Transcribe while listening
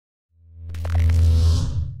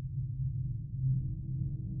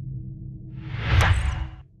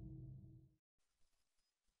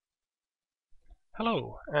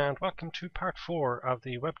Hello, and welcome to part 4 of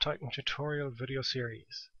the WebTitan tutorial video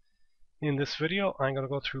series. In this video, I'm going to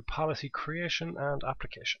go through policy creation and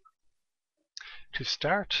application. To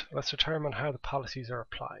start, let's determine how the policies are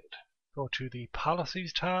applied. Go to the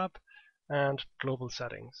Policies tab and Global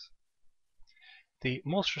Settings. The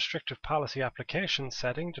most restrictive policy application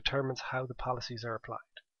setting determines how the policies are applied.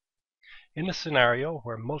 In a scenario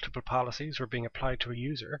where multiple policies were being applied to a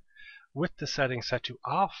user, with the setting set to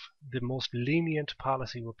off, the most lenient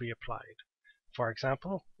policy will be applied. For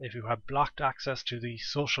example, if you have blocked access to the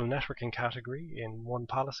social networking category in one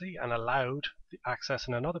policy and allowed the access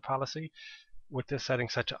in another policy, with this setting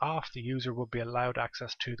set to off, the user will be allowed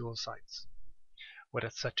access to those sites. With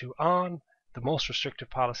it set to on, the most restrictive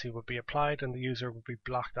policy will be applied and the user will be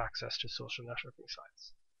blocked access to social networking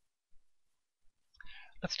sites.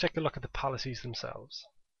 Let's take a look at the policies themselves.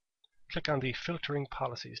 Click on the Filtering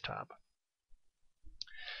Policies tab.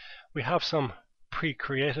 We have some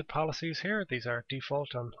pre-created policies here. These are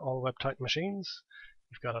default on all WebTitan machines.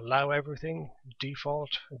 You've got Allow Everything,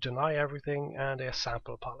 Default, Deny Everything, and a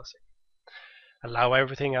Sample policy. Allow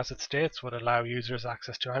Everything, as it states, would allow users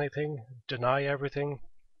access to anything. Deny Everything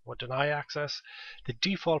would deny access. The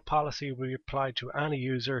default policy will be applied to any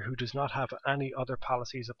user who does not have any other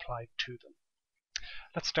policies applied to them.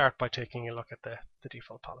 Let's start by taking a look at the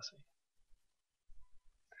default policy.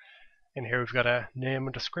 In here we've got a name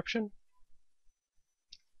and description.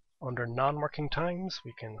 Under non-working times,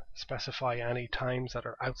 we can specify any times that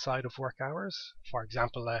are outside of work hours. For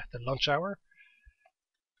example, the lunch hour.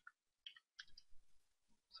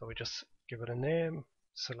 So we just give it a name,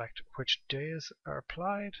 select which days are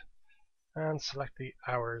applied, and select the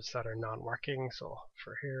hours that are non-working. So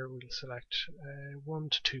for here we'll select 1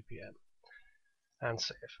 to 2 p.m. and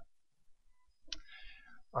save.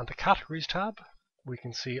 On the Categories tab, we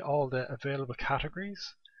can see all the available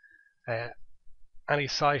categories. Any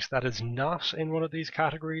site that is not in one of these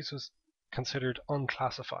categories is considered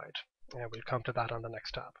unclassified. We'll come to that on the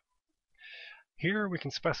next tab. Here we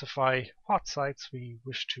can specify what sites we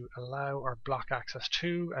wish to allow or block access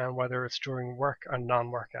to and whether it's during work or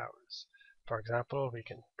non-work hours. For example, we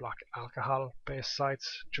can block alcohol-based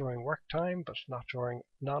sites during work time but not during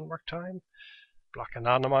non-work time, block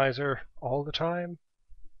anonymizer all the time,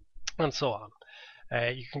 and so on.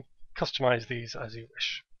 You can customize these as you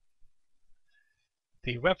wish.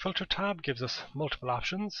 The Web Filter tab gives us multiple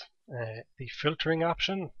options. The filtering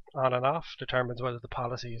option, on and off, determines whether the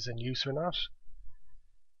policy is in use or not.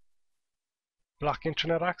 Block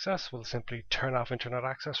internet access will simply turn off internet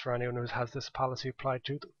access for anyone who has this policy applied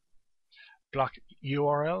to them. Block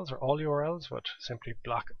URLs or all URLs would simply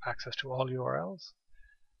block access to all URLs.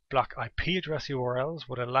 Block IP address URLs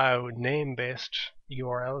would allow name-based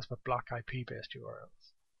URLs but block IP-based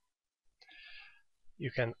URLs.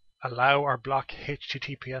 You can allow or block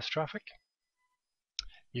HTTPS traffic.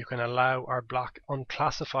 You can allow or block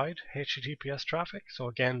unclassified HTTPS traffic. So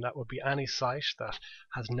again, that would be any site that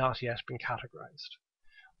has not yet been categorized.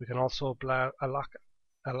 We can also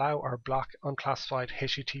allow or block unclassified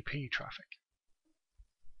HTTP traffic.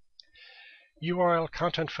 URL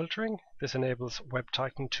content filtering. This enables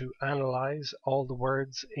WebTitan to analyze all the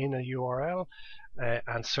words in a URL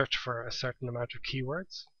and search for a certain amount of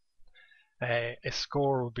keywords. A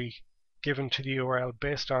score will be given to the URL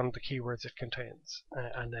based on the keywords it contains,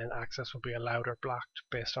 and then access will be allowed or blocked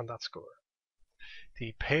based on that score.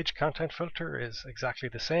 The page content filter is exactly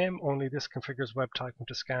the same, only this configures WebTitan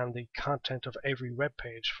to scan the content of every web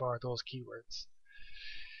page for those keywords.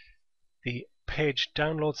 The page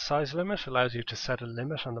download size limit allows you to set a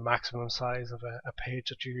limit on the maximum size of a page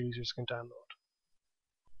that your users can download.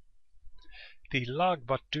 The log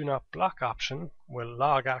but do not block option will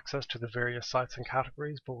log access to the various sites and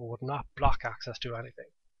categories but would not block access to anything.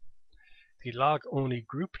 The log only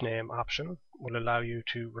group name option will allow you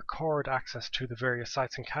to record access to the various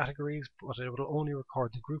sites and categories, but it will only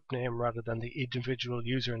record the group name rather than the individual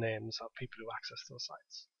usernames of people who access those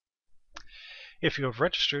sites. If you have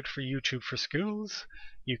registered for YouTube for Schools,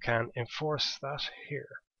 you can enforce that here.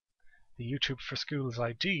 The YouTube for Schools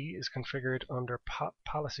ID is configured under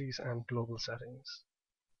Policies and Global Settings.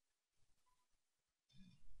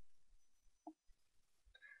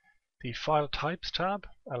 The File Types tab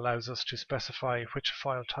allows us to specify which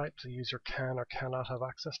file types a user can or cannot have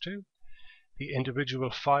access to. The individual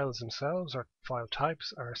files themselves, or file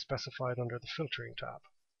types, are specified under the Filtering tab.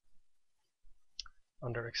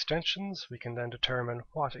 Under Extensions, we can then determine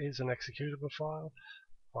what is an executable file,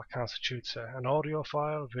 what constitutes an audio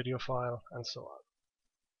file, video file, and so on.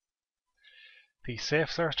 The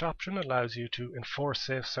Safe Search option allows you to enforce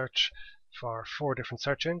safe search for 4 different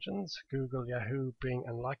search engines: Google, Yahoo, Bing,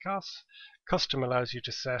 and Lycos. Custom allows you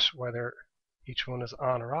to set whether each one is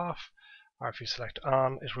on or off, or if you select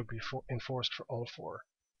on, it will be enforced for all 4.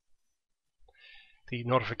 The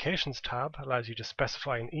Notifications tab allows you to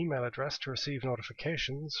specify an email address to receive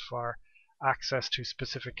notifications for access to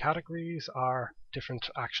specific categories or different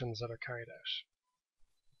actions that are carried out.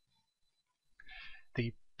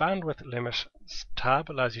 The Bandwidth Limit tab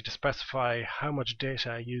allows you to specify how much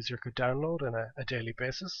data a user could download on a daily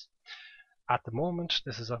basis. At the moment,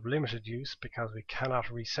 this is of limited use because we cannot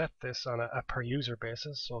reset this on a per user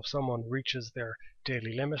basis, so if someone reaches their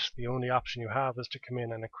daily limit, the only option you have is to come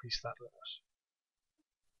in and increase that limit.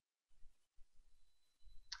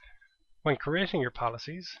 When creating your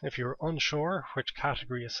policies, if you're unsure which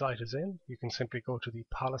category a site is in, you can simply go to the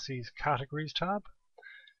Policies Categories tab,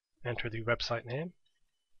 enter the website name,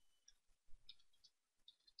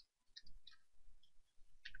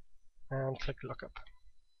 and click Lookup.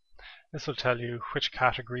 This will tell you which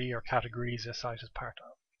category or categories a site is part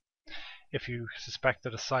of. If you suspect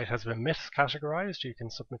that a site has been miscategorized, you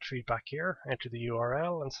can submit feedback here, enter the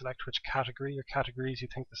URL, and select which category or categories you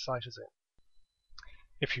think the site is in.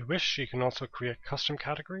 If you wish, you can also create custom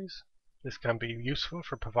categories. This can be useful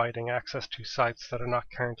for providing access to sites that are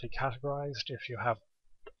not currently categorized if you have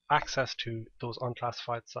access to those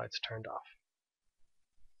unclassified sites turned off.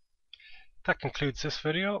 That concludes this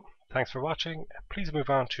video. Thanks for watching. Please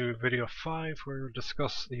move on to video 5, where we'll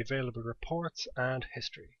discuss the available reports and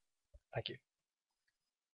history. Thank you.